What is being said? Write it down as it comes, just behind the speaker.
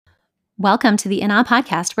Welcome to the INA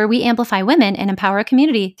podcast, where we amplify women and empower a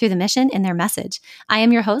community through the mission and their message. I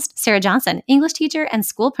am your host, Sarah Johnson, English teacher and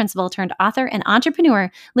school principal turned author and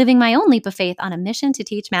entrepreneur, living my own leap of faith on a mission to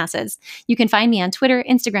teach masses. You can find me on Twitter,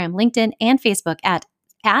 Instagram, LinkedIn, and Facebook at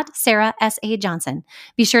Sarah S.A. Johnson.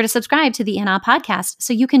 Be sure to subscribe to the INA podcast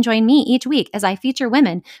so you can join me each week as I feature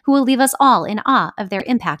women who will leave us all in awe of their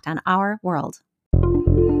impact on our world.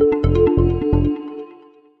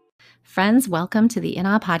 Friends, welcome to the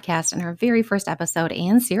INA podcast and our very first episode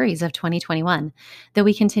and series of 2021. Though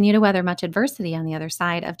we continue to weather much adversity on the other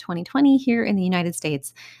side of 2020 here in the United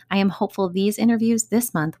States, I am hopeful these interviews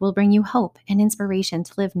this month will bring you hope and inspiration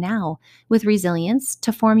to live now with resilience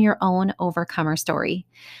to form your own overcomer story.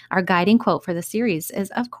 Our guiding quote for the series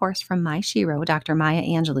is, of course, from my shero, Dr. Maya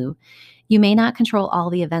Angelou. You may not control all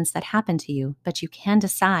the events that happen to you, but you can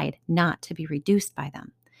decide not to be reduced by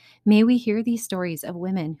them. May we hear these stories of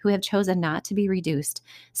women who have chosen not to be reduced,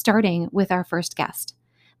 starting with our first guest.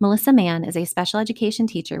 Melissa Mann is a special education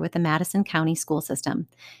teacher with the Madison County School System.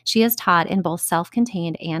 She has taught in both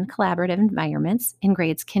self-contained and collaborative environments in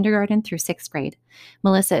grades kindergarten through 6th grade.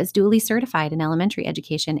 Melissa is dually certified in elementary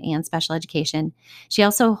education and special education. She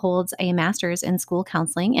also holds a master's in school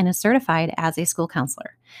counseling and is certified as a school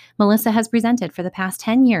counselor. Melissa has presented for the past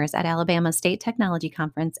 10 years at Alabama State Technology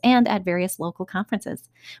Conference and at various local conferences.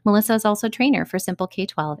 Melissa is also a trainer for Simple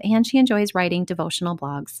K-12, and she enjoys writing devotional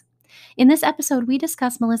blogs. In this episode, we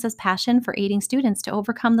discuss Melissa's passion for aiding students to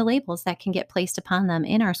overcome the labels that can get placed upon them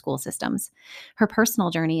in our school systems, her personal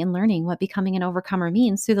journey in learning what becoming an overcomer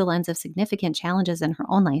means through the lens of significant challenges in her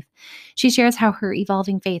own life. She shares how her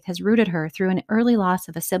evolving faith has rooted her through an early loss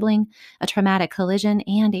of a sibling, a traumatic collision,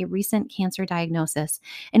 and a recent cancer diagnosis.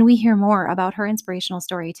 And we hear more about her inspirational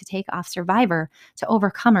story to take off survivor to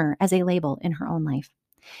overcomer as a label in her own life.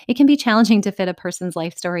 It can be challenging to fit a person's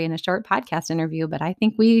life story in a short podcast interview, but I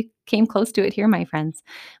think we came close to it here, my friends.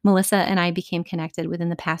 Melissa and I became connected within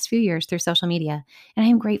the past few years through social media, and I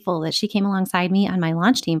am grateful that she came alongside me on my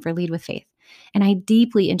launch team for Lead with Faith. And I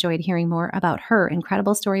deeply enjoyed hearing more about her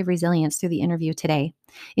incredible story of resilience through the interview today.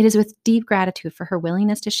 It is with deep gratitude for her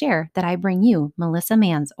willingness to share that I bring you Melissa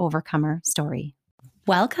Mann's Overcomer story.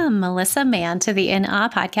 Welcome, Melissa Mann, to the INA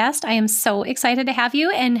podcast. I am so excited to have you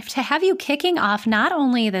and to have you kicking off not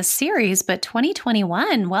only this series, but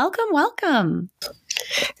 2021. Welcome, welcome.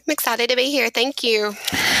 I'm excited to be here. Thank you.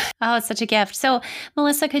 Oh, it's such a gift. So,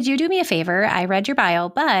 Melissa, could you do me a favor? I read your bio,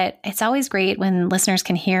 but it's always great when listeners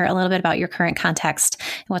can hear a little bit about your current context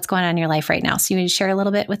and what's going on in your life right now. So you share a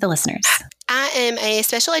little bit with the listeners. I am a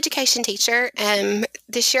special education teacher.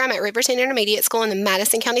 This year I'm at Riverton Intermediate School in the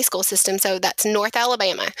Madison County School System, so that's North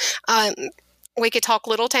Alabama. We could talk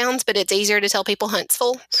little towns, but it's easier to tell people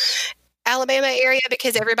Huntsville, Alabama area,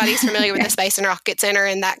 because everybody's familiar with the Space and Rocket Center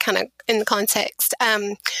and that kind of in the context.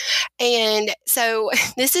 And so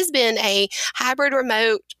this has been a hybrid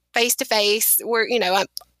remote face-to-face. We're,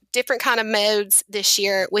 different kind of modes this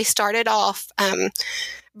year. We started off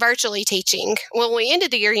virtually teaching. Well, we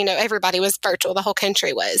ended the year, everybody was virtual. The whole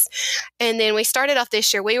country was. And then we started off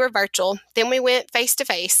this year, we were virtual. Then we went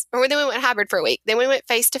face-to-face, or then we went hybrid for a week. Then we went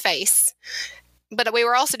face-to-face. But we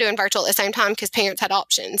were also doing virtual at the same time because parents had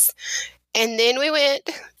options. And then we went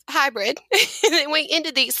hybrid. And then we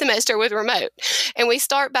ended the semester with remote. And we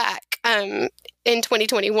start back in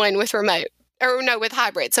 2021 with remote. With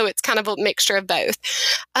hybrid. So it's kind of a mixture of both.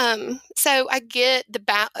 So I get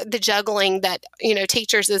the juggling that,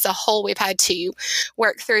 teachers as a whole, we've had to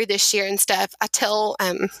work through this year and stuff. I tell,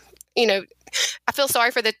 I feel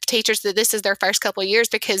sorry for the teachers that this is their first couple of years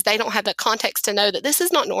because they don't have the context to know that this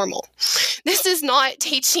is not normal. This is not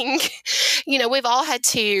teaching. We've all had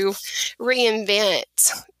to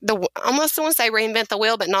reinvent I almost want to say reinvent the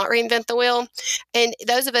wheel, but not reinvent the wheel. And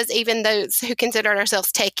those of us, even those who consider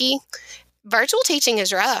ourselves techie, virtual teaching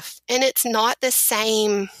is rough, and it's not the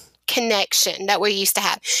same connection that we used to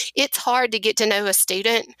have. It's hard to get to know a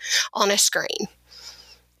student on a screen.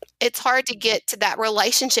 It's hard to get to that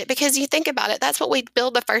relationship because you think about it, that's what we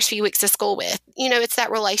build the first few weeks of school with. It's that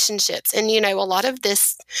relationships. And, a lot of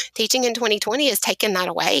this teaching in 2020 has taken that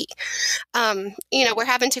away. We're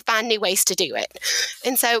having to find new ways to do it.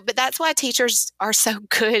 And so, but that's why teachers are so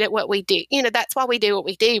good at what we do. That's why we do what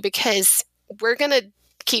we do, because we're going to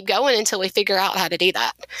keep going until we figure out how to do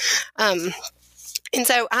that. And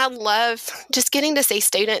so I love just getting to see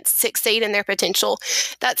students succeed in their potential.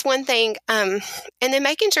 That's one thing. And then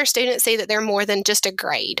making sure students see that they're more than just a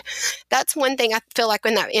grade. That's one thing I feel like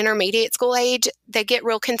in that intermediate school age, they get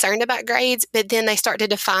real concerned about grades, but then they start to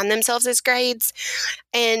define themselves as grades.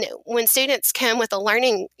 And when students come with a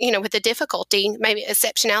learning, with a difficulty, maybe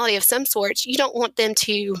exceptionality of some sort, you don't want them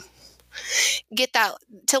to get that,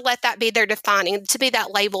 to let that be their defining, to be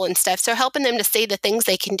that label and stuff. So helping them to see the things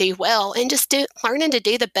they can do well and just learning to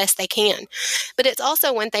do the best they can. But it's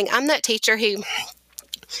also one thing, I'm that teacher who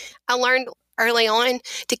I learned early on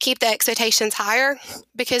to keep the expectations higher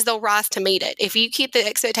because they'll rise to meet it. If you keep the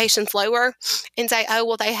expectations lower and say, oh,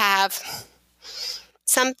 well, they have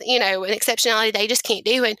some, an exceptionality, they just can't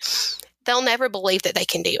do it, they'll never believe that they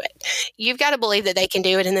can do it. You've got to believe that they can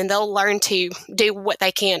do it, and then they'll learn to do what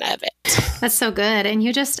they can of it. That's so good. And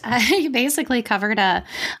you just, you basically covered a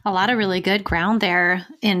lot of really good ground there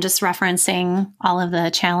in just referencing all of the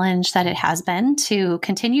challenge that it has been to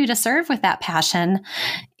continue to serve with that passion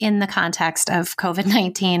in the context of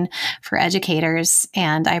COVID-19 for educators.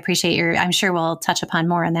 And I appreciate I'm sure we'll touch upon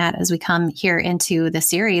more on that as we come here into the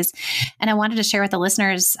series. And I wanted to share with the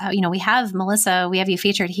listeners, we have Melissa, we have you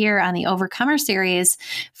featured here on the Overcomer series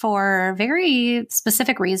for very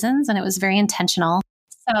specific reasons, and it was very intentional.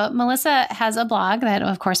 So Melissa has a blog that,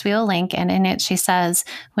 of course, we will link. And in it, she says,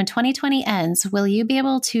 when 2020 ends, will you be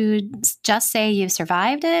able to just say you've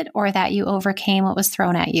survived it or that you overcame what was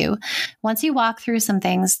thrown at you? Once you walk through some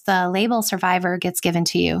things, the label survivor gets given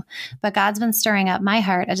to you. But God's been stirring up my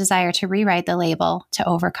heart a desire to rewrite the label to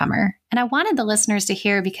overcomer. And I wanted the listeners to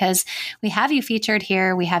hear, because we have you featured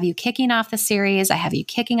here. We have you kicking off the series. I have you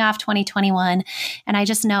kicking off 2021. And I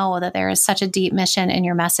just know that there is such a deep mission in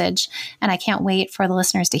your message. And I can't wait for the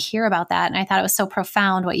listeners to hear about that. And I thought it was so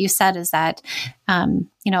profound. What you said is that,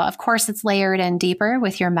 of course, it's layered and deeper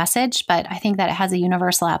with your message, but I think that it has a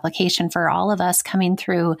universal application for all of us coming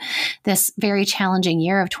through this very challenging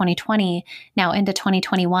year of 2020. Now into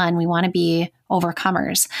 2021, we want to be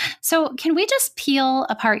overcomers. So can we just peel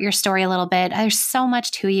apart your story a little bit? There's so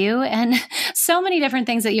much to you and so many different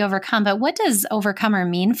things that you overcome, but what does overcomer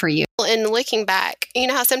mean for you? And looking back, you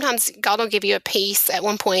know how sometimes God will give you a piece at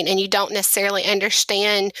one point and you don't necessarily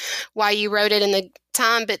understand why you wrote it in the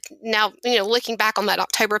time, but now, looking back on that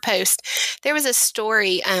October post, there was a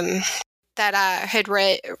story that I had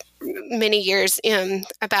read many years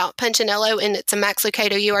about Punchinello, and it's a Max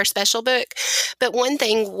Lucado You Are Special book. But one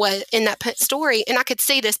thing was in that story, and I could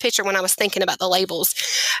see this picture when I was thinking about the labels,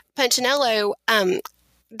 Punchinello,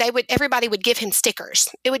 everybody would give him stickers.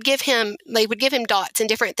 They would give him dots and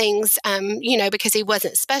different things, because he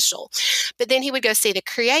wasn't special. But then he would go see the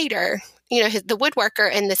creator, the woodworker,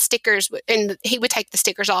 and the stickers, and he would take the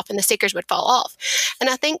stickers off and the stickers would fall off. And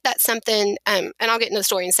I think that's something, and I'll get into the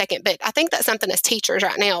story in a second, but I think that's something as teachers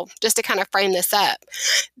right now, just to kind of frame this up,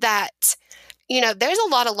 that, there's a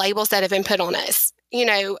lot of labels that have been put on us,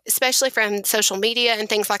 especially from social media and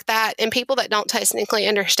things like that, and people that don't technically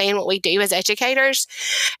understand what we do as educators.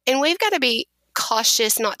 And we've got to be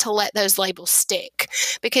cautious not to let those labels stick.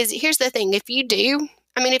 Because here's the thing, if you do,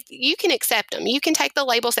 if you can accept them, you can take the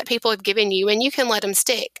labels that people have given you and you can let them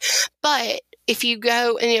stick. But if you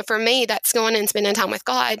go, and for me, that's going and spending time with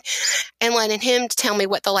God and letting Him tell me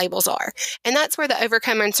what the labels are. And that's where the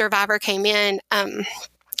overcomer and survivor came in.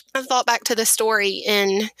 I thought back to the story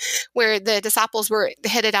in where the disciples were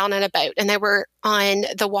headed out on a boat and they were on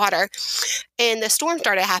the water and the storm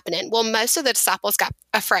started happening. Well, most of the disciples got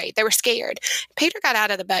afraid. They were scared. Peter got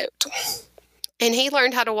out of the boat and he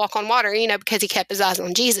learned how to walk on water, because he kept his eyes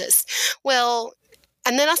on Jesus. Well,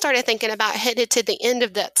 and then I started thinking about headed to the end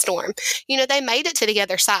of that storm. They made it to the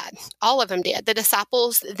other side. All of them did. The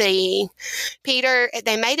disciples, Peter,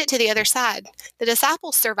 they made it to the other side. The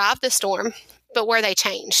disciples survived the storm, but were they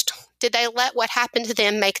changed? Did they let what happened to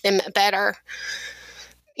them make them better,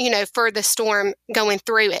 for the storm going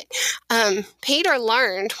through it? Peter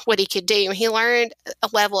learned what he could do. He learned a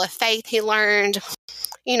level of faith. He learned,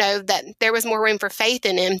 that there was more room for faith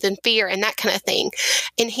in him than fear and that kind of thing.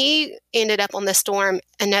 And he ended up on the storm,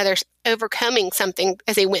 overcoming something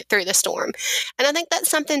as he went through the storm. And I think that's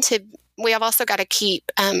something we have also got to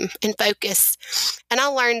keep in focus. And I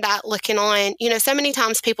learned that looking on, so many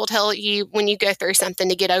times people tell you when you go through something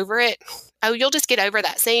to get over it, oh, you'll just get over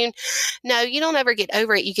that soon. No, you don't ever get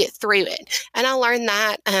over it. You get through it. And I learned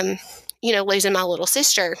that, losing my little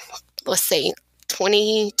sister,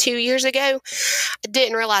 22 years ago. I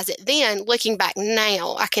didn't realize it then. Looking back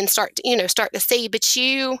now, I can start to see, but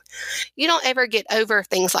you don't ever get over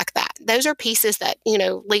things like that. Those are pieces that,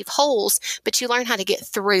 leave holes, but you learn how to get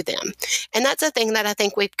through them. And that's a thing that I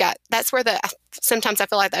think we've got. That's where sometimes I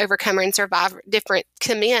feel like the overcomer and survivor different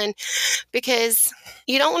come in, because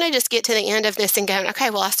you don't want to just get to the end of this and go, okay,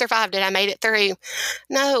 well, I survived it. I made it through.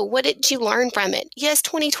 No, what did you learn from it? Yes,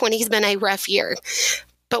 2020 has been a rough year.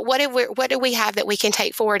 But what do we have that we can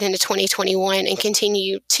take forward into 2021 and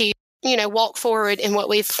continue to, walk forward in what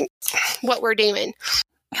we're doing?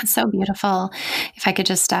 That's so beautiful. If I could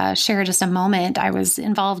just share just a moment, I was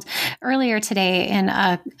involved earlier today in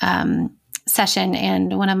a session,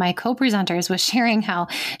 and one of my co-presenters was sharing how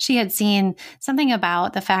she had seen something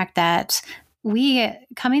about the fact that we,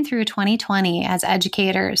 coming through 2020 as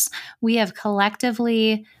educators, we have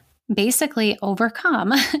collectively basically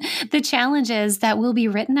overcome the challenges that will be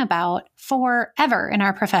written about forever in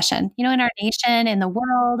our profession, in our nation, in the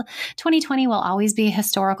world. 2020 will always be a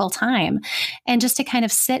historical time. And just to kind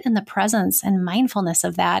of sit in the presence and mindfulness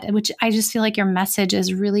of that, which I just feel like your message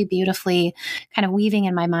is really beautifully kind of weaving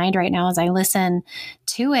in my mind right now as I listen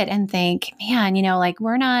to it and think, man, like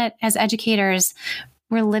we're not, as educators,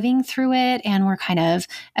 we're living through it and we're kind of,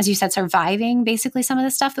 as you said, surviving basically some of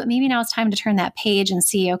this stuff. But maybe now it's time to turn that page and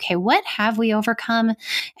see, okay, what have we overcome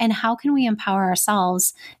and how can we empower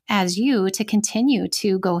ourselves as you to continue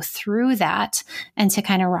to go through that and to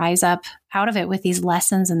kind of rise up out of it with these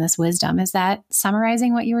lessons and this wisdom? Is that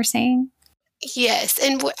summarizing what you were saying? Yes.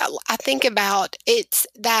 And I think about it's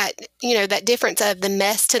that, that difference of the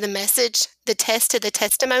mess to the message, the test to the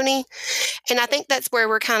testimony. And I think that's where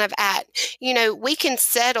we're kind of at. We can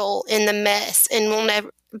settle in the mess and we'll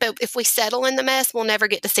never, but if we settle in the mess, we'll never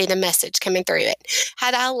get to see the message coming through it.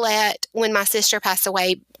 Had I let, when my sister passed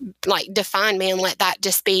away, define me and let that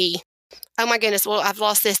just be, oh my goodness, well, I've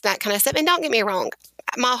lost this, that kind of stuff. And don't get me wrong,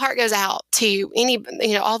 my heart goes out to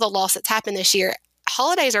all the loss that's happened this year.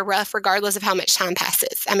 Holidays are rough regardless of how much time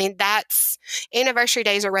passes. I mean, that's anniversary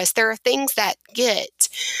days are rough. There are things that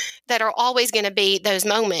are always going to be those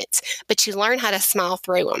moments, but you learn how to smile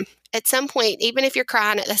through them. At some point, even if you're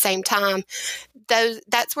crying at the same time,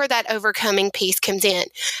 that's where that overcoming piece comes in.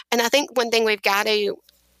 And I think one thing we've got to,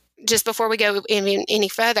 just before we go any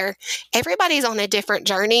further, everybody's on a different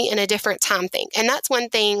journey and a different time thing. And that's one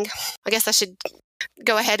thing, I guess I should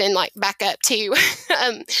go ahead and back up to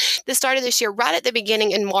the start of this year. Right at the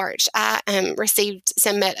beginning in March, I received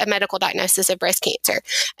a medical diagnosis of breast cancer.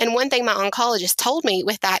 And one thing my oncologist told me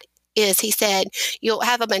with that is he said, you'll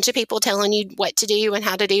have a bunch of people telling you what to do and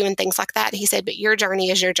how to do and things like that. He said, but your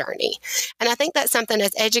journey is your journey. And I think that's something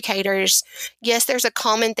as educators, yes, there's a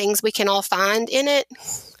common things we can all find in it.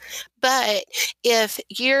 But if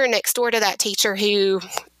you're next door to that teacher who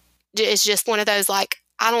is just one of those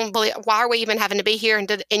I don't believe, why are we even having to be here? And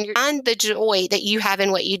you find the joy that you have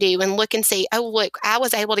in what you do and look and see, oh, look, I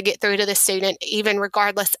was able to get through to this student, even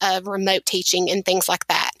regardless of remote teaching and things like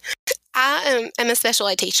that. I am a special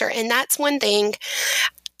ed teacher, and that's one thing,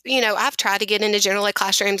 I've tried to get into general ed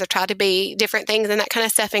classrooms. I've tried to be different things and that kind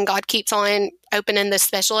of stuff, and God keeps on opening the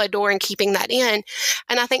special ed door and keeping that in.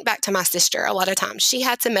 And I think back to my sister a lot of times. She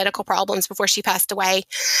had some medical problems before she passed away,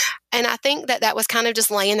 and I think that was kind of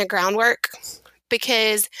just laying the groundwork.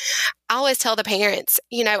 Because I always tell the parents,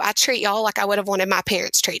 I treat y'all like I would have wanted my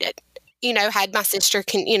parents treated. Had my sister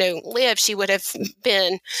lived, she would have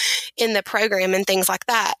been in the program and things like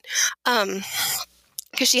that.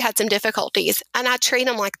 Because she had some difficulties, and I treat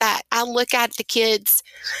them like that. I look at the kids,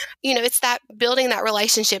 it's that building that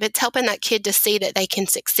relationship. It's helping that kid to see that they can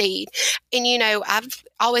succeed. And, I've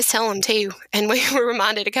always tell them too. And we were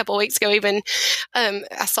reminded a couple of weeks ago, even,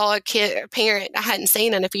 I saw a parent I hadn't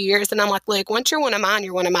seen in a few years. And I'm like, look, once you're one of mine,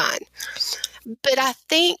 you're one of mine. But I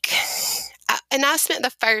think, and I spent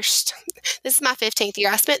this is my 15th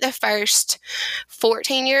year. I spent the first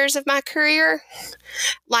 14 years of my career,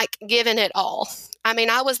 giving it all. I mean,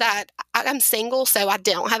 I'm single, so I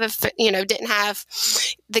don't have didn't have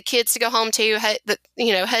the kids to go home to,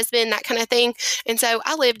 husband, that kind of thing. And so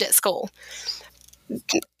I lived at school,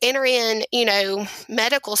 enter in,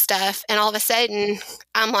 medical stuff. And all of a sudden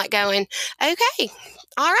I'm going, okay,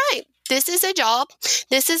 all right, this is a job.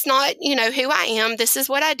 This is not, who I am. This is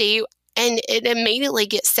what I do. And it immediately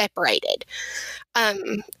gets separated.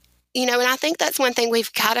 And I think that's one thing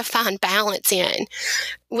we've got to find balance in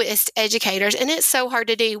with educators. And it's so hard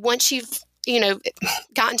to do once you've,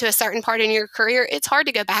 gotten to a certain part in your career. It's hard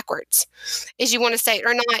to go backwards, as you want to say it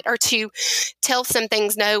or not, or to tell some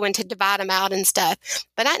things no and to divide them out and stuff.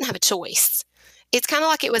 But I didn't have a choice. It's kind of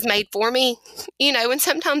like it was made for me, and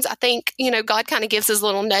sometimes I think, God kind of gives us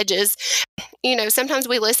little nudges. Sometimes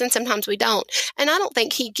we listen, sometimes we don't. And I don't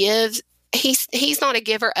think he's not a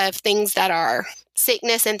giver of things that are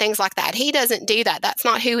sickness and things like that. He doesn't do that. That's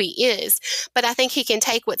not who he is. But I think he can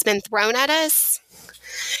take what's been thrown at us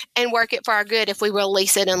and work it for our good if we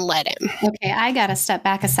release it and let him. Okay, I got to step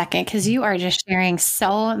back a second because you are just sharing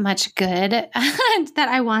so much good that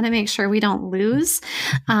I want to make sure we don't lose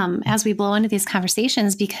as we blow into these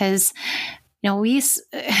conversations, because we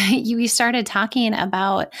started talking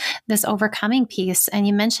about this overcoming piece, and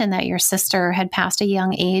you mentioned that your sister had passed a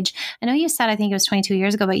young age. I know you said, I think it was 22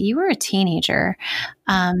 years ago, but you were a teenager.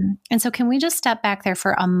 And so can we just step back there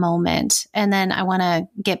for a moment? And then I want to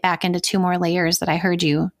get back into two more layers that I heard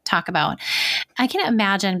you talk about. I can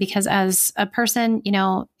imagine, because as a person,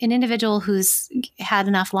 an individual who's had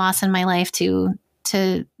enough loss in my life to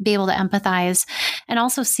be able to empathize, and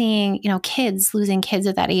also seeing, kids, losing kids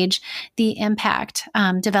at that age, the impact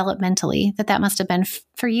developmentally that must have been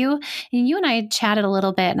for you. And you and I chatted a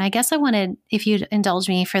little bit, and I guess I wanted, if you'd indulge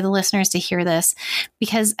me, for the listeners to hear this,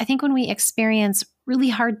 because I think when we experience really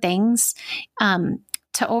hard things,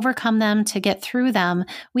 to overcome them, to get through them,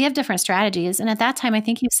 we have different strategies. And at that time, I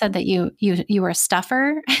think you said that you were a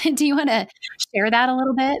stuffer. Do you want to share that a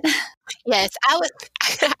little bit? Yes, I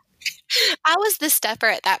was. I was the stuffer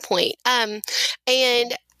at that point. And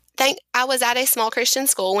I was at a small Christian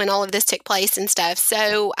school when all of this took place and stuff.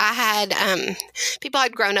 So I had people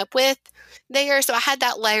I'd grown up with there. So I had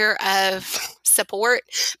that layer of support.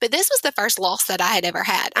 But this was the first loss that I had ever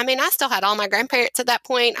had. I mean, I still had all my grandparents at that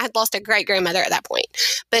point. I'd lost a great grandmother at that point.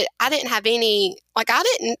 But I didn't have any,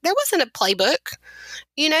 there wasn't a playbook.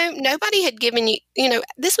 Nobody had given you,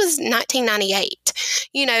 this was 1998.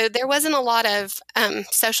 There wasn't a lot of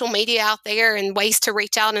social media out there and ways to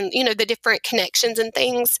reach out and, the different connections and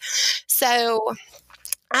things. So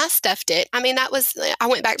I stuffed it. I mean, I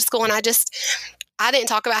went back to school and I didn't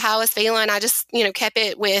talk about how I was feeling. I just, kept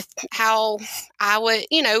it with how I would,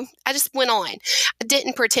 I just went on. I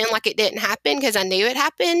didn't pretend like it didn't happen because I knew it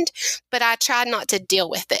happened, but I tried not to deal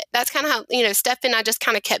with it. That's kind of how, Stephen, I just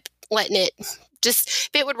kind of kept letting it just, if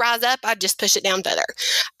it would rise up, I'd just push it down further.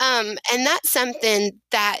 And that's something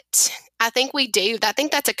that I think we do. I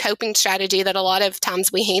think that's a coping strategy that a lot of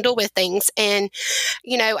times we handle with things. And,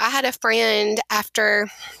 I had a friend after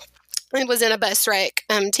I was in a bus wreck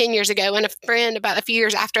 10 years ago, and a friend about a few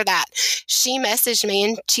years after that, she messaged me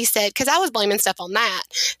and she said, because I was blaming stuff on that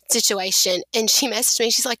situation, and she messaged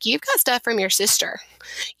me, she's like, you've got stuff from your sister.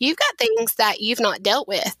 You've got things that you've not dealt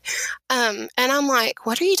with. And I'm like,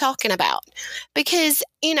 what are you talking about? Because,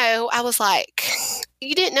 I was like,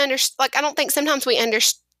 you didn't understand, I don't think sometimes we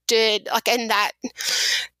understood, in that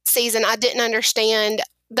season, I didn't understand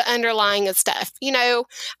the underlying of stuff.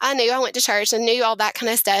 I knew I went to church and knew all that kind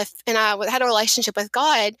of stuff, and I had a relationship with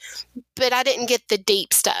God, but I didn't get the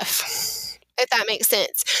deep stuff, if that makes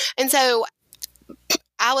sense. And so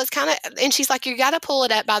I was and she's like, you got to pull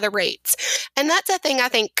it up by the roots. And that's a thing I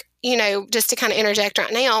think, just to kind of interject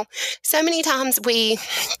right now, so many times we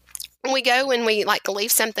go and we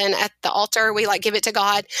leave something at the altar, we give it to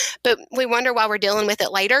God, but we wonder why we're dealing with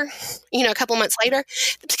it later, a couple months later.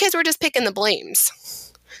 It's because we're just picking the blooms.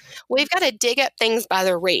 We've got to dig up things by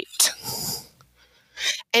the root.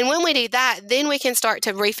 And when we do that, then we can start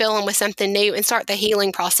to refill them with something new and start the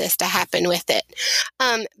healing process to happen with it.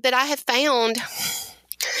 But I have found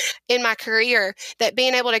in my career that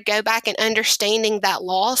being able to go back and understanding that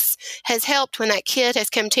loss has helped when that kid has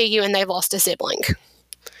come to you and they've lost a sibling.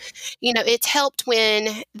 It's helped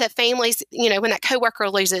when the families, when that coworker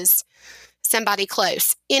loses somebody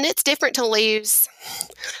close. And it's different to lose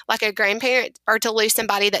a grandparent or to lose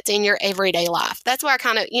somebody that's in your everyday life. That's where I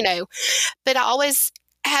kind of, but I always,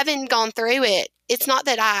 having gone through it, it's not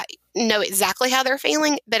that I know exactly how they're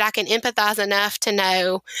feeling, but I can empathize enough to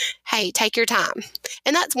know, hey, take your time.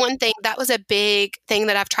 And that's one thing, that was a big thing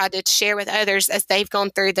that I've tried to share with others as they've gone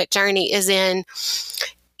through that journey, is in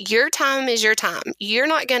your time is your time. You're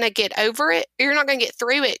not going to get over it. You're not going to get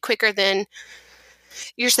through it quicker than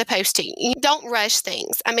you're supposed to. You don't rush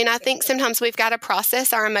things. I mean, I think sometimes we've got to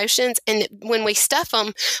process our emotions, and when we stuff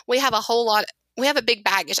them, we have a big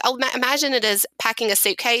baggage. I'll imagine it as packing a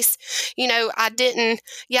suitcase.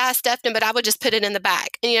 I stuffed them, but I would just put it in the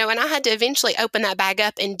bag. And I had to eventually open that bag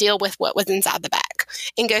up and deal with what was inside the bag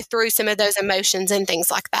and go through some of those emotions and things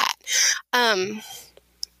like that.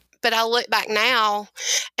 But I look back now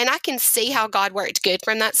and I can see how God worked good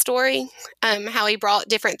from that story, how he brought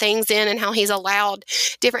different things in and how he's allowed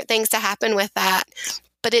different things to happen with that.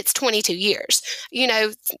 But it's 22 years.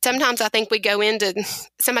 Sometimes I think we go into,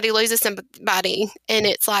 somebody loses somebody and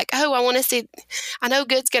it's like, oh, I know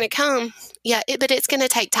good's going to come. Yeah, but it's going to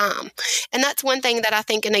take time. And that's one thing that I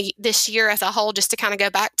think this year as a whole, just to kind of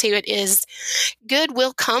go back to it, is good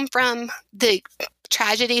will come from the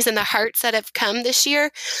tragedies and the hurts that have come this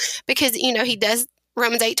year, because, he does,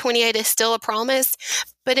 Romans 8:28 is still a promise,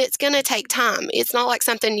 but it's going to take time. It's not like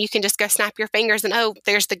something you can just go snap your fingers and, oh,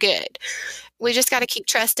 there's the good. We just got to keep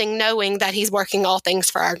trusting, knowing that he's working all things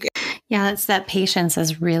for our good. Yeah, that patience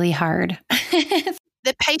is really hard.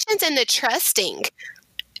 The patience and the trusting.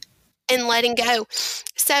 and letting go.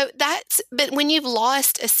 So but when you've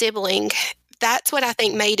lost a sibling, that's what I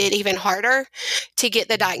think made it even harder to get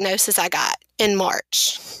the diagnosis I got in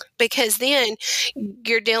March, because then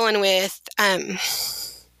you're dealing with,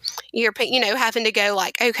 you're, having to go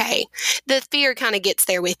like, okay, the fear kind of gets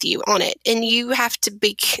there with you on it. And you have to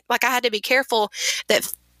be like, I had to be careful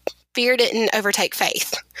that fear didn't overtake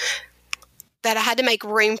faith, that I had to make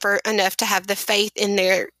room for enough to have the faith in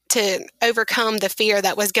there to overcome the fear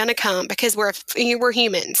that was going to come, because we're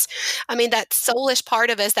humans. I mean, that soulish part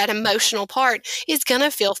of us, that emotional part, is going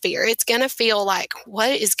to feel fear. It's going to feel like, what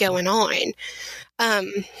is going on?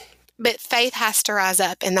 But faith has to rise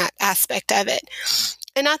up in that aspect of it.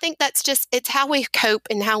 And I think it's how we cope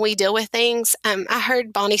and how we deal with things. I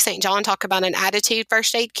heard Bonnie St. John talk about an attitude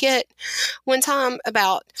first aid kit one time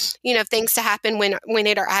about, things to happen when we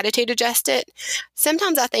need our attitude adjusted.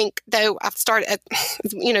 Sometimes I think, though, I've started,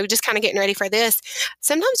 just kind of getting ready for this.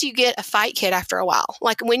 Sometimes you get a fight kit after a while.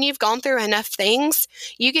 Like when you've gone through enough things,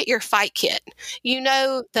 you get your fight kit.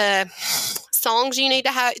 The songs you need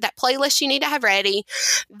to have, that playlist you need to have ready,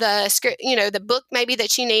 the script, the book maybe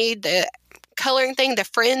that you need, the coloring thing, the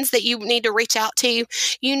friends that you need to reach out to,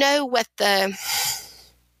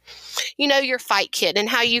 your fight kit and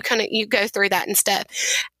how you go through that and stuff.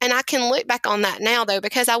 And I can look back on that now, though,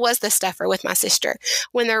 because I was the stuffer with my sister.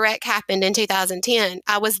 When the wreck happened in 2010,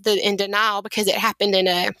 I was in denial because it happened in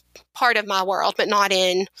a part of my world, but not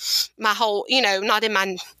in my whole, not in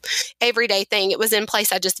my everyday thing. It was in a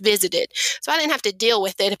place I just visited. So I didn't have to deal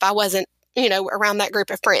with it if I wasn't, around that group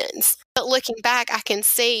of friends. But looking back, I can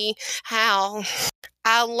see how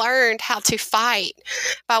I learned how to fight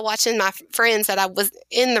by watching my friends that I was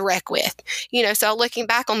in the wreck with. So looking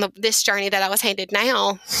back on this journey that I was handed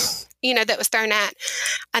now, that was thrown at,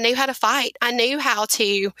 I knew how to fight. I knew how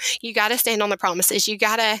to, you got to stand on the promises. You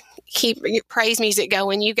got to keep your praise music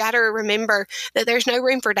going. You got to remember that there's no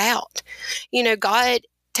room for doubt. God,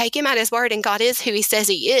 take him at his word, and God is who he says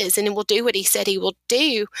he is, and he will do what he said he will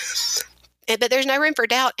do. But there's no room for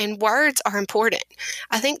doubt, and words are important.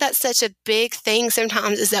 I think that's such a big thing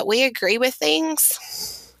sometimes, is that we agree with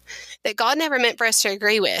things that God never meant for us to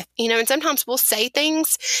agree with. And sometimes we'll say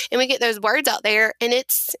things and we get those words out there, and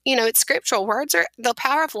it's scriptural. Words are the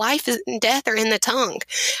power of life and death are in the tongue.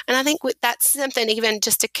 And I think that's something even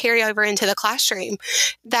just to carry over into the classroom,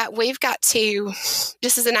 that we've got to,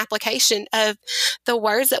 just as an application of the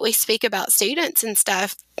words that we speak about students and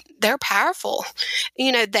stuff, they're powerful.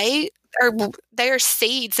 They are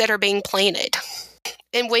seeds that are being planted,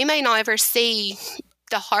 and we may not ever see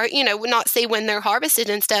the heart, not see when they're harvested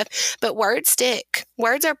and stuff, but words stick.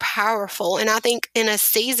 Words are powerful. And I think in a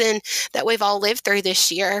season that we've all lived through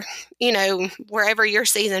this year, wherever your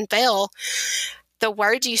season fell, the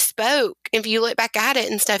words you spoke, if you look back at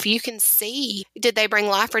it and stuff, you can see, did they bring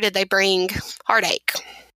life or did they bring heartache?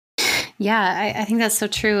 Yeah, I think that's so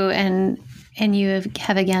true. And you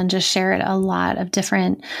have again just shared a lot of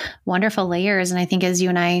different wonderful layers. And I think as you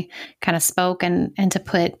and I kind of spoke and to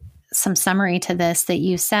put some summary to this, that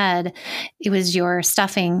you said it was your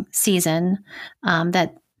stuffing season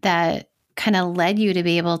that kind of led you to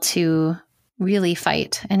be able to really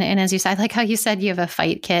fight. And as you said, like how you said you have a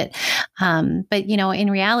fight kit. But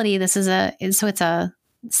in reality, it's a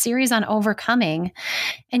series on overcoming.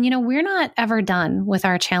 And, we're not ever done with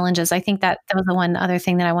our challenges. I think that was the one other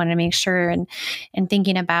thing that I wanted to make sure, and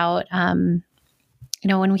thinking about,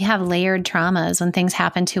 when we have layered traumas, when things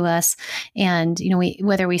happen to us and,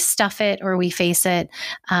 whether we stuff it or we face it,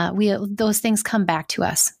 those things come back to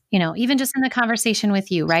us. Even just in the conversation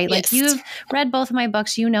with you, right? Like, yes. You've read both of my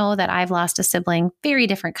books, that I've lost a sibling, very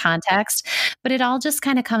different context, but it all just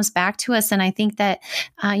kind of comes back to us. And I think that,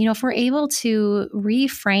 if we're able to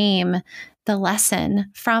reframe the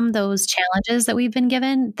lesson from those challenges that we've been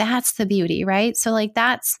given, that's the beauty, right? So like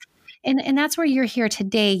and that's where you're here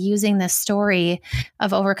today, using this story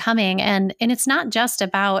of overcoming. And it's not just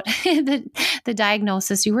about the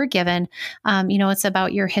diagnosis you were given. It's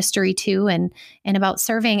about your history too, and about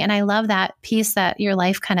serving. And I love that piece that your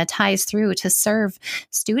life kind of ties through to serve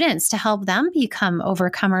students, to help them become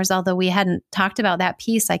overcomers. Although we hadn't talked about that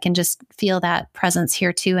piece, I can just feel that presence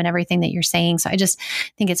here too, and everything that you're saying. So I just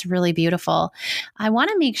think it's really beautiful. I want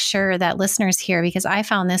to make sure that listeners hear, because I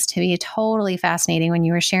found this to be totally fascinating when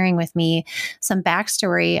you were sharing with me some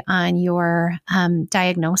backstory on your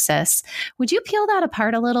diagnosis. Would you peel that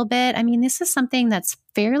apart a little bit? I mean, this is something that's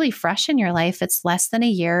fairly fresh in your life. It's less than a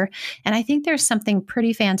year. And I think there's something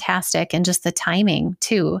pretty fantastic in just the timing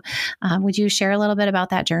too. Would you share a little bit about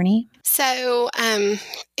that journey? So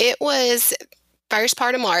it was first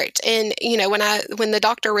part of March. And, when the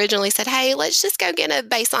doctor originally said, hey, let's just go get a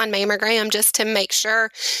baseline mammogram just to make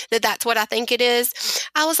sure that that's what I think it is,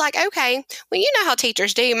 I was like, okay, well, you know how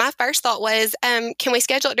teachers do. My first thought was, can we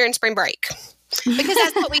schedule it during spring break? Because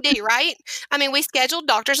that's what we do, right? I mean, we scheduled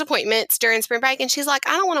doctor's appointments during spring break, and she's like,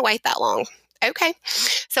 I don't want to wait that long. Okay.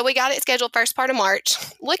 So we got it scheduled first part of March.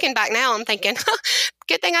 Looking back now, I'm thinking,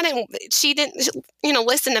 good thing she didn't,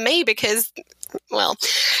 listen to me because,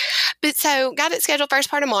 but so got it scheduled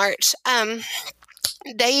first part of March.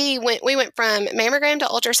 We went from mammogram to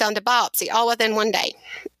ultrasound to biopsy all within one day.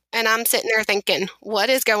 And I'm sitting there thinking, what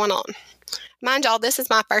is going on? Mind y'all, this is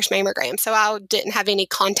my first mammogram, so I didn't have any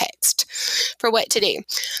context for what to do.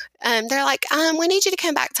 They're like, we need you to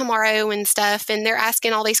come back tomorrow and stuff, and they're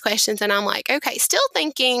asking all these questions, and I'm like, okay, still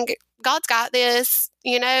thinking God's got this,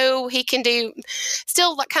 he can do,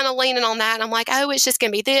 still like kind of leaning on that. And I'm like, oh, it's just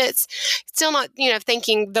going to be this. Still not,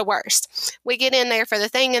 thinking the worst. We get in there for the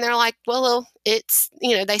thing, and they're like, well, it's,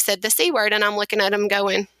 they said the C word, and I'm looking at them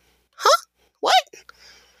going, huh? What?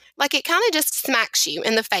 Like, it kind of just smacks you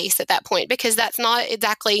in the face at that point, because that's not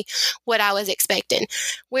exactly what I was expecting.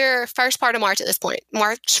 We're first part of March at this point,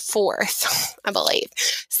 March 4th, I believe.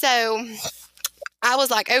 So I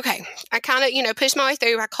was like, okay, I kind of, pushed my way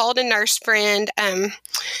through. I called a nurse friend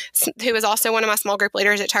who was also one of my small group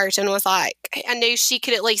leaders at church, and was like, I knew she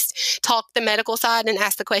could at least talk the medical side and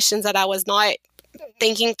ask the questions that I was not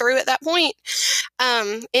thinking through at that point.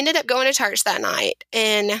 Ended up going to church that night,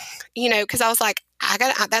 and, because I was like,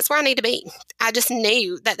 that's where I need to be. I just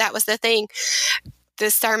knew that was the thing.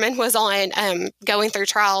 This sermon was on going through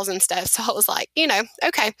trials and stuff. So I was like,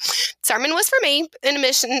 okay, sermon was for me in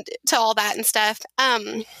addition to all that and stuff.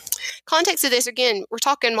 Context of this, again, we're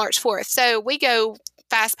talking March 4th. So we go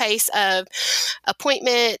fast pace of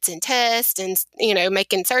appointments and tests and,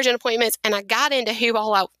 making surgeon appointments. And I got into who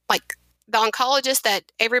all I like. The oncologist that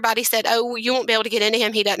everybody said, oh, you won't be able to get into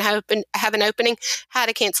him, he doesn't have an opening, had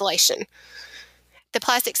a cancellation. The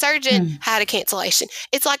plastic surgeon had a cancellation.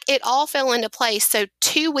 It's like it all fell into place. So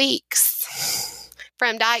 2 weeks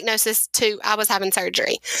from diagnosis to I was having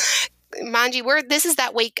surgery. Mind you, this is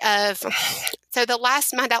that week of, so that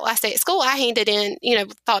last day at school, I handed in,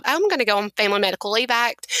 thought, I'm going to go on Family Medical Leave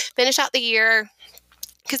Act, finish out the year,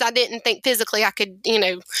 because I didn't think physically I could,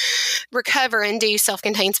 recover and do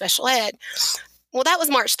self-contained special ed. Well, that was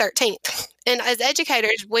March 13th. And as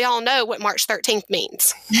educators, we all know what March 13th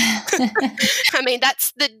means. I mean,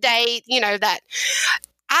 that's the day, that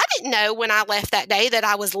I didn't know when I left that day that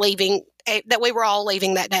I was leaving, that we were all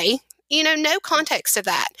leaving that day. No context of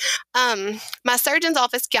that. My surgeon's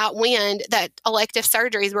office got wind that elective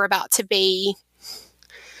surgeries were about to be,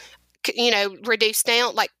 reduced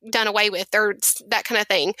down, like done away with, or that kind of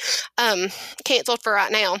thing, canceled for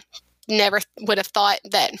right now. Never would have thought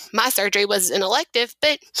that my surgery was an elective,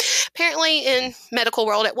 but apparently in medical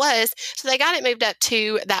world it was. So they got it moved up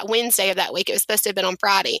to that Wednesday of that week. It was supposed to have been on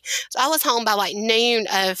Friday. So I was home by like noon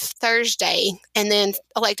of Thursday, and then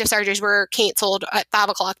elective surgeries were canceled at 5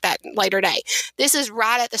 o'clock that later day. This is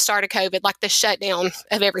right at the start of COVID, like the shutdown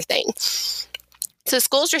of everything. So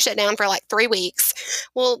schools were shut down for like 3 weeks.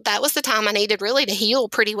 Well, that was the time I needed really to heal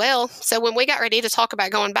pretty well. So when we got ready to talk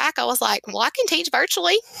about going back, I was like, well, I can teach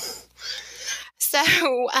virtually. So,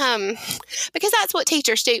 because that's what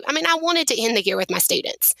teachers do. I mean, I wanted to end the year with my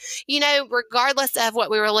students, regardless of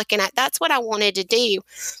what we were looking at, that's what I wanted to do.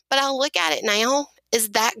 But I look at it now is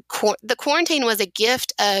that the quarantine was a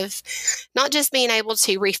gift of not just being able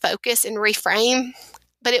to refocus and reframe,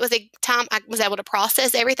 but it was a time I was able to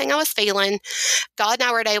process everything I was feeling. God and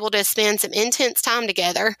I were able to spend some intense time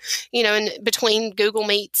together, in between Google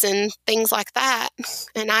Meets and things like that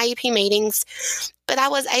and IEP meetings. But I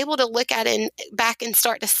was able to look at it back and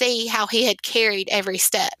start to see how he had carried every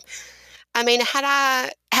step. I mean, had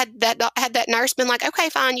that nurse been like, okay,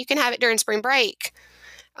 fine, you can have it during spring break.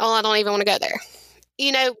 Oh, I don't even want to go there.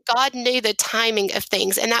 God knew the timing of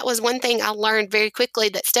things. And that was one thing I learned very quickly,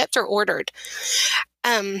 that steps are ordered.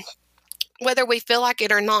 Whether we feel like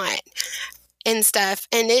it or not and stuff.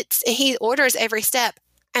 And he orders every step.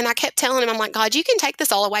 And I kept telling him, I'm like, God, you can take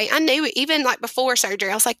this all away. I knew it, even like before surgery,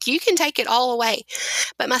 I was like, you can take it all away.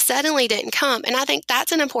 But my suddenly didn't come. And I think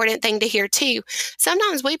that's an important thing to hear too.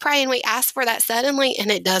 Sometimes we pray and we ask for that suddenly and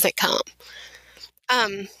it doesn't come.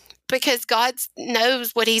 Because God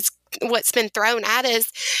knows what's been thrown at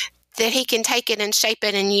us, that he can take it and shape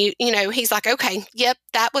it. And he's like, okay, yep,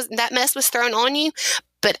 that mess was thrown on you,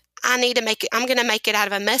 but I'm going to make it out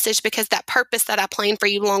of a message, because that purpose that I planned for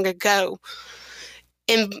you long ago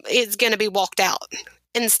is going to be walked out.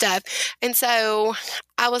 and stuff. And so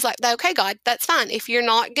I was like, okay, God, that's fine. If you're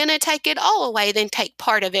not going to take it all away, then take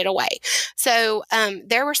part of it away. So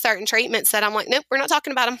there were certain treatments that I'm like, nope, we're not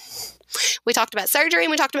talking about them. We talked about surgery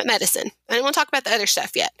and we talked about medicine. I didn't want to talk about the other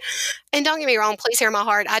stuff yet. And don't get me wrong, please hear my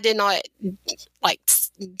heart. I did not like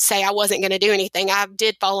say I wasn't going to do anything. I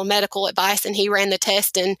did follow medical advice, and he ran the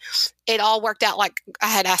test, and it all worked out like I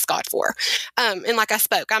had asked God for. And like I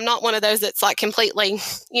spoke, I'm not one of those that's like completely,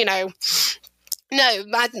 no,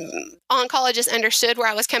 my oncologist understood where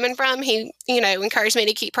I was coming from. He, encouraged me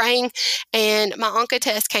to keep praying, and my onco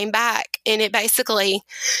test came back, and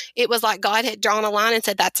it was like God had drawn a line and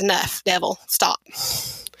said, that's enough, devil, stop.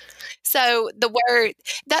 So the word,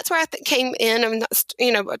 that's where I came in. I'm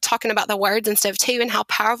talking about the words and stuff too, and how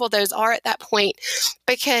powerful those are at that point,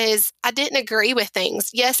 because I didn't agree with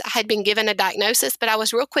things. Yes, I had been given a diagnosis, but I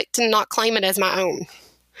was real quick to not claim it as my own.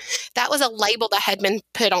 That was a label that had been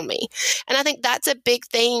put on me. And I think that's a big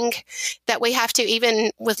thing that we have to,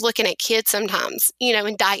 even with looking at kids sometimes,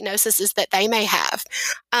 and diagnoses that they may have,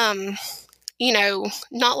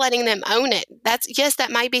 not letting them own it. That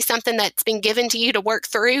might be something that's been given to you to work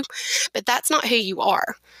through, but that's not who you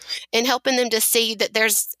are. And helping them to see that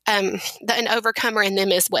there's an overcomer in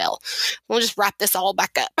them as well. We'll just wrap this all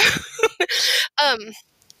back up.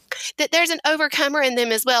 That there's an overcomer in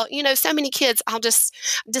them as well. So many kids,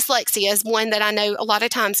 dyslexia is one that I know a lot of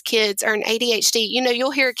times kids are an ADHD.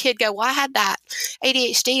 You'll hear a kid go, well, I had that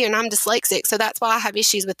ADHD and I'm dyslexic, so that's why I have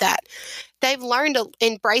issues with that. They've learned to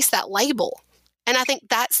embrace that label. And I think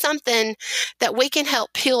that's something that we can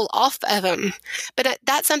help peel off of them. But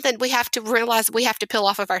that's something we have to realize we have to peel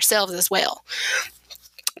off of ourselves as well.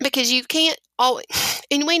 Because you can't always,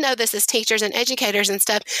 and we know this as teachers and educators and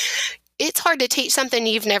stuff, it's hard to teach something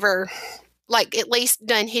you've never, at least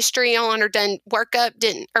done history on or done workup,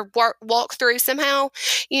 walk through somehow,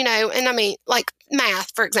 and I mean, like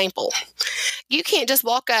math, for example. You can't just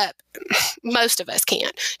walk up, most of us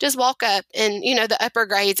can't, just walk up and, the upper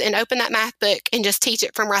grades and open that math book and just teach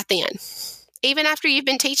it from right then. Even after you've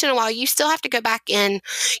been teaching a while, you still have to go back in.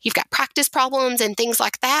 You've got practice problems and things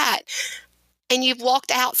like that. And you've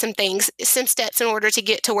walked out some steps in order to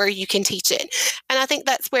get to where you can teach it. And I think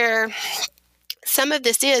that's where some of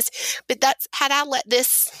this is, but had I let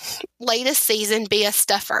this latest season be a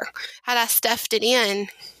stuffer, had I stuffed it in,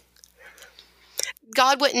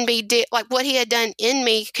 God wouldn't be, what he had done in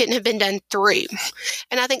me couldn't have been done through.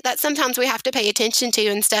 And I think that sometimes we have to pay attention to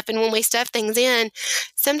and stuff. And when we stuff things in,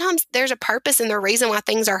 sometimes there's a purpose and the reason why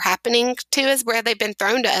things are happening to us, where they've been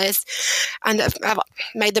thrown to us. And I've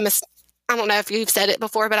made the mistake. I don't know if you've said it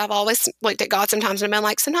before, but I've always looked at God sometimes and been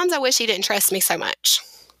like, sometimes I wish he didn't trust me so much.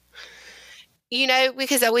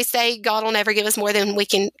 Because I always say God will never give us more than we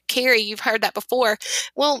can carry. You've heard that before.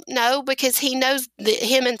 Well, no, because he knows that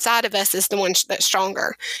him inside of us is the one that's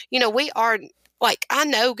stronger. We are, I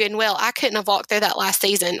know good and well, I couldn't have walked through that last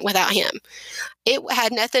season without him. It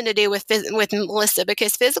had nothing to do with Melissa,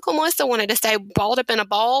 because physical Melissa wanted to stay balled up in a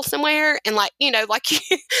ball somewhere and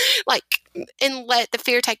and let the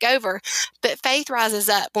fear take over. But faith rises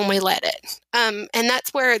up when we let it. And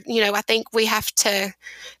that's where, I think we have to,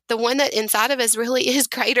 the one that inside of us really is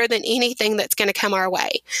greater than anything that's going to come our way.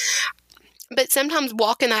 But sometimes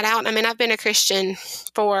walking that out, I mean, I've been a Christian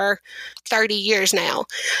for 30 years now,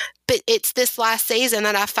 but it's this last season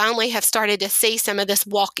that I finally have started to see some of this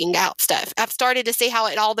walking out stuff. I've started to see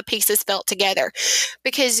how all the pieces felt together,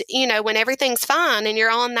 because, when everything's fine and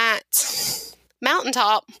you're on that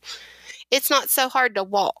mountaintop, it's not so hard to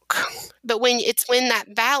walk. But when that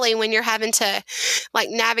valley, when you're having to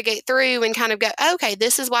navigate through and kind of go, okay,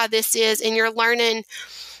 this is why this is, and you're learning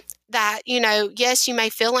that, yes, you may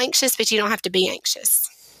feel anxious, but you don't have to be anxious.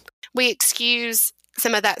 We excuse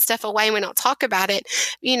some of that stuff away and we don't talk about it.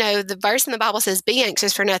 The verse in the Bible says, be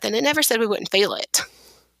anxious for nothing. It never said we wouldn't feel it.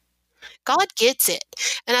 God gets it.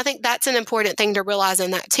 And I think that's an important thing to realize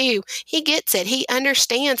in that too. He gets it. He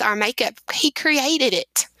understands our makeup. He created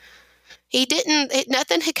it.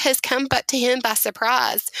 Nothing has come but to him by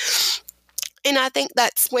surprise. And I think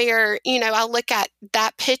that's where, I look at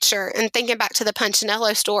that picture and thinking back to the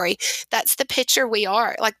Punchinello story, that's the picture we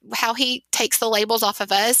are. How he takes the labels off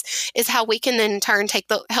of us is how we can then in turn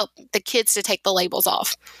help the kids to take the labels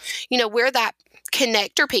off. We're that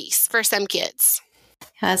connector piece for some kids.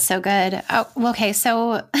 That's so good. Oh, okay.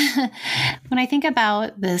 So when I think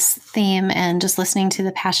about this theme and just listening to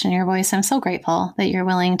the passion in your voice, I'm so grateful that you're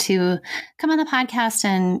willing to come on the podcast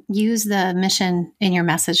and use the mission in your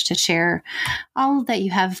message to share all that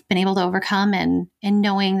you have been able to overcome, and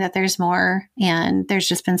knowing that there's more. And there's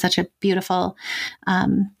just been such a beautiful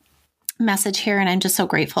message here, and I'm just so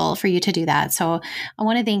grateful for you to do that. So I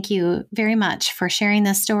want to thank you very much for sharing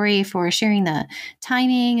this story, for sharing the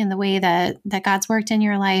timing and the way that God's worked in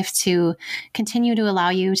your life to continue to allow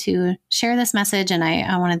you to share this message. And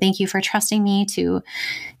I want to thank you for trusting me to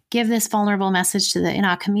give this vulnerable message to the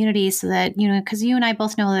Enoch community, so that, because you and I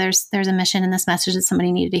both know there's a mission in this message that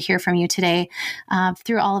somebody needed to hear from you today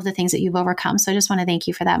through all of the things that you've overcome. So I just want to thank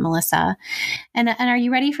you for that, Melissa. And are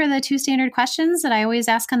you ready for the 2 standard questions that I always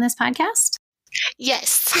ask on this podcast?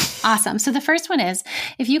 Yes. Awesome. So the first one is,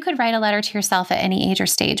 if you could write a letter to yourself at any age or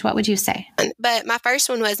stage, what would you say? But my first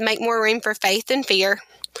one was, make more room for faith and fear.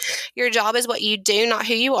 Your job is what you do, not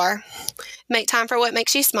who you are. Make time for what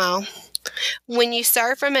makes you smile. When you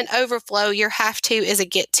serve from an overflow, your have to is a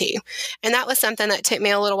get to. And that was something that took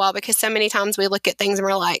me a little while, because so many times we look at things and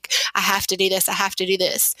we're like, I have to do this, I have to do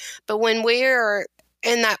this. But when we're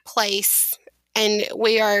in that place and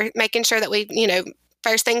we are making sure that we,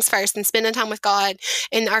 first things first and spending time with God,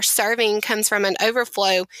 and our serving comes from an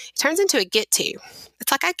overflow, it turns into a get to.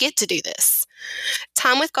 It's like, I get to do this.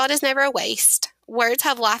 Time with God is never a waste. Words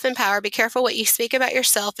have life and power. Be careful what you speak about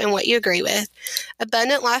yourself and what you agree with.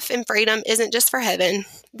 Abundant life and freedom isn't just for heaven.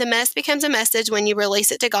 The mess becomes a message when you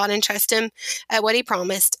release it to God and trust Him at what He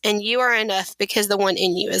promised. And you are enough because the one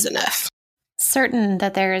in you is enough. Certain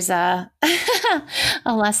that there's a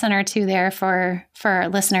lesson or two there for our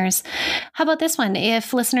listeners. How about this one?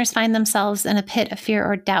 If listeners find themselves in a pit of fear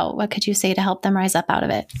or doubt, what could you say to help them rise up out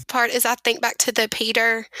of it? Part is, I think back to the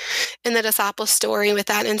Peter and the disciples story with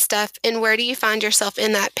that and stuff. And where do you find yourself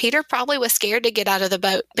in that? Peter probably was scared to get out of the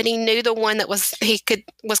boat, but he knew the one that was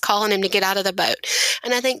calling him to get out of the boat.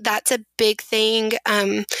 And I think that's a big thing,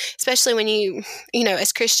 especially when you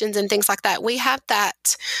as Christians and things like that, we have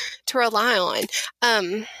that to rely on.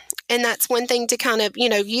 And that's one thing to kind of,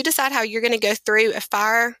 you decide how you're going to go through a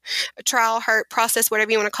fire, a trial, hurt, process,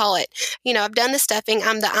 whatever you want to call it. I've done the stuffing.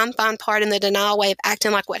 I'm the I'm fine part in the denial way of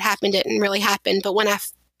acting like what happened didn't really happen. But when I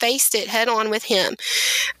faced it head on with Him,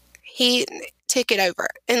 He took it over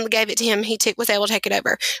and gave it to Him. He was able to take it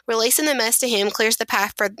over. Releasing the mess to Him clears the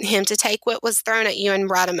path for Him to take what was thrown at you and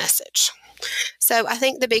write a message. So I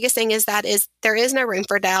think the biggest thing is there is no room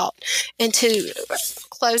for doubt, and to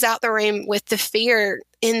close out the room with the fear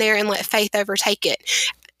in there and let faith overtake it.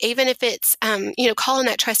 Even if it's, calling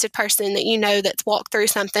that trusted person that that's walked through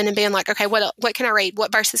something and being like, okay, what can I read?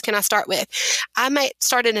 What verses can I start with? I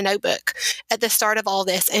started a notebook at the start of all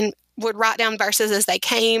this and would write down verses as they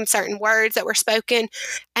came, certain words that were spoken,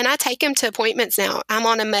 and I take them to appointments now. I'm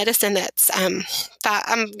on a medicine that's, I'm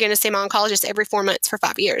going to see my oncologist every 4 months for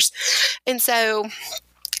 5 years. And so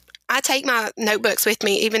I take my notebooks with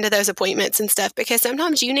me even to those appointments and stuff, because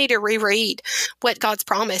sometimes you need to reread what God's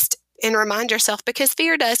promised and remind yourself, because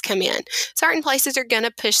fear does come in. Certain places are going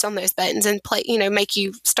to push on those buttons and make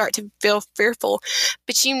you start to feel fearful,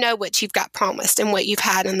 but you know what you've got promised and what you've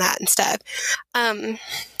had in that and stuff.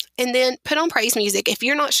 And then put on praise music. If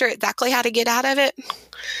you're not sure exactly how to get out of it,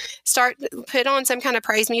 put on some kind of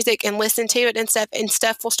praise music and listen to it and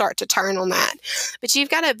stuff will start to turn on that. But you've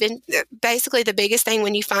got to, basically the biggest thing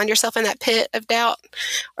when you find yourself in that pit of doubt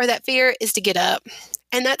or that fear is to get up.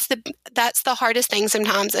 And that's the hardest thing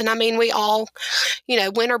sometimes. And I mean, we all,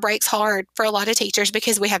 winter breaks hard for a lot of teachers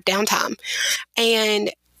because we have downtime.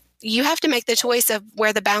 And you have to make the choice of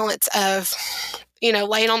where the balance of,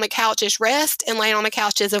 laying on the couch is rest and laying on the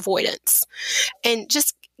couch is avoidance. And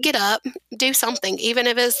just get up, do something, even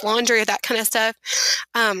if it's laundry or that kind of stuff.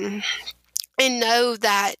 And know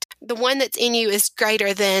that the one that's in you is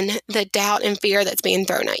greater than the doubt and fear that's being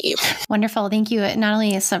thrown at you. Wonderful. Thank you. Not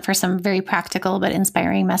only for some very practical but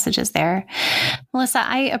inspiring messages there. Melissa,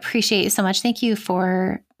 I appreciate you so much. Thank you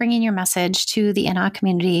for bringing your message to the Enoch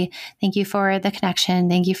community. Thank you for the connection.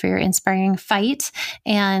 Thank you for your inspiring fight.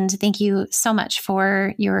 And thank you so much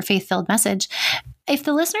for your faith-filled message. If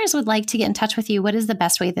the listeners would like to get in touch with you, what is the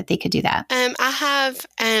best way that they could do that? I have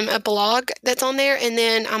a blog that's on there, and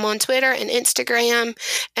then I'm on Twitter and Instagram,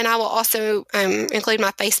 and I will also include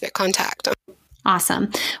my Facebook contact.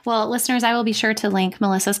 Awesome. Well, listeners, I will be sure to link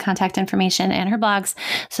Melissa's contact information and her blogs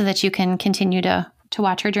so that you can continue to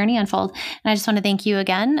watch her journey unfold. And I just want to thank you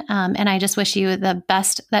again. And I just wish you the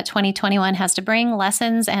best that 2021 has to bring,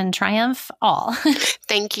 lessons and triumph all.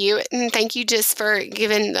 Thank you. And thank you just for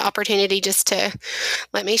giving the opportunity just to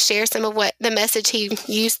let me share some of what the message He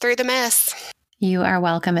used through the mess. You are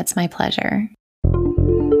welcome. It's my pleasure.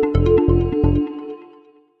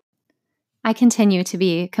 I continue to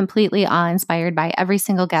be completely awe-inspired by every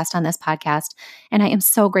single guest on this podcast, and I am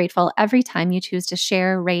so grateful every time you choose to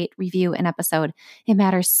share, rate, review an episode. It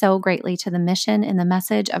matters so greatly to the mission and the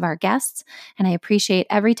message of our guests, and I appreciate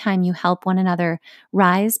every time you help one another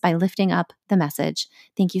rise by lifting up the message.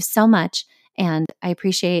 Thank you so much, and I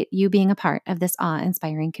appreciate you being a part of this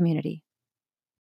awe-inspiring community.